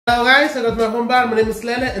Hello guys, I got my home bar. My name is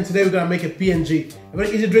Lele and today we're gonna make a PNG. A very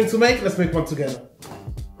easy drink to make. Let's make one together.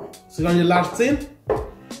 So you're on your large tin.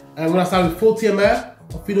 And I'm gonna start with 40 ml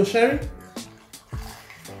of Fino Sherry.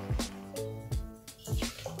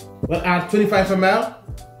 We'll add 25 ml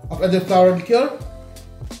of Elderflower Liqueur,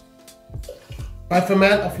 5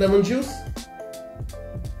 ml of lemon juice,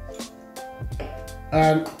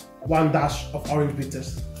 and 1 dash of orange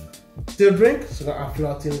bitters. Still drink, so we're gonna add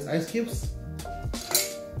 3 tin with ice cubes.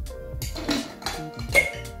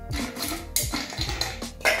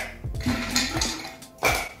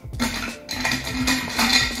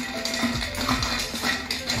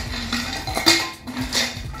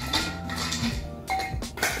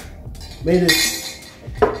 Made it.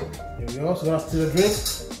 Here we go. So now still a drink.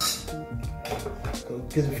 So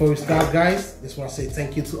just before we start, guys, just want to say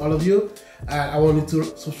thank you to all of you. I want you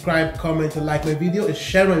to subscribe, comment, and like my video, and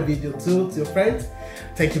share my video too to your friends.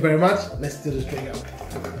 Thank you very much. Let's do this drink out.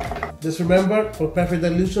 Just remember, for perfect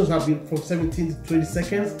dilutions, I'll be from 17 to 20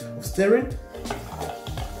 seconds of stirring.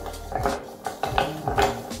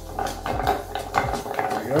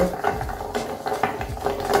 There we go.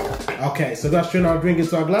 Okay, so let's turn our drink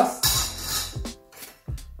into a glass.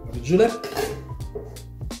 Julep.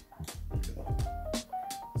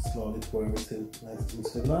 Slowly pour everything nice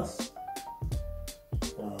into the glass.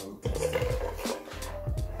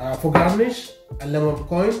 For garnish, a lemon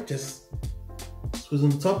coin, just squeeze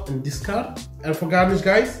on the top and discard. And for garnish,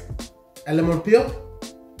 guys, a lemon peel.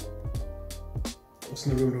 What's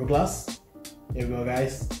in the room of a glass? Here we go,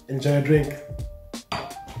 guys. Enjoy your drink.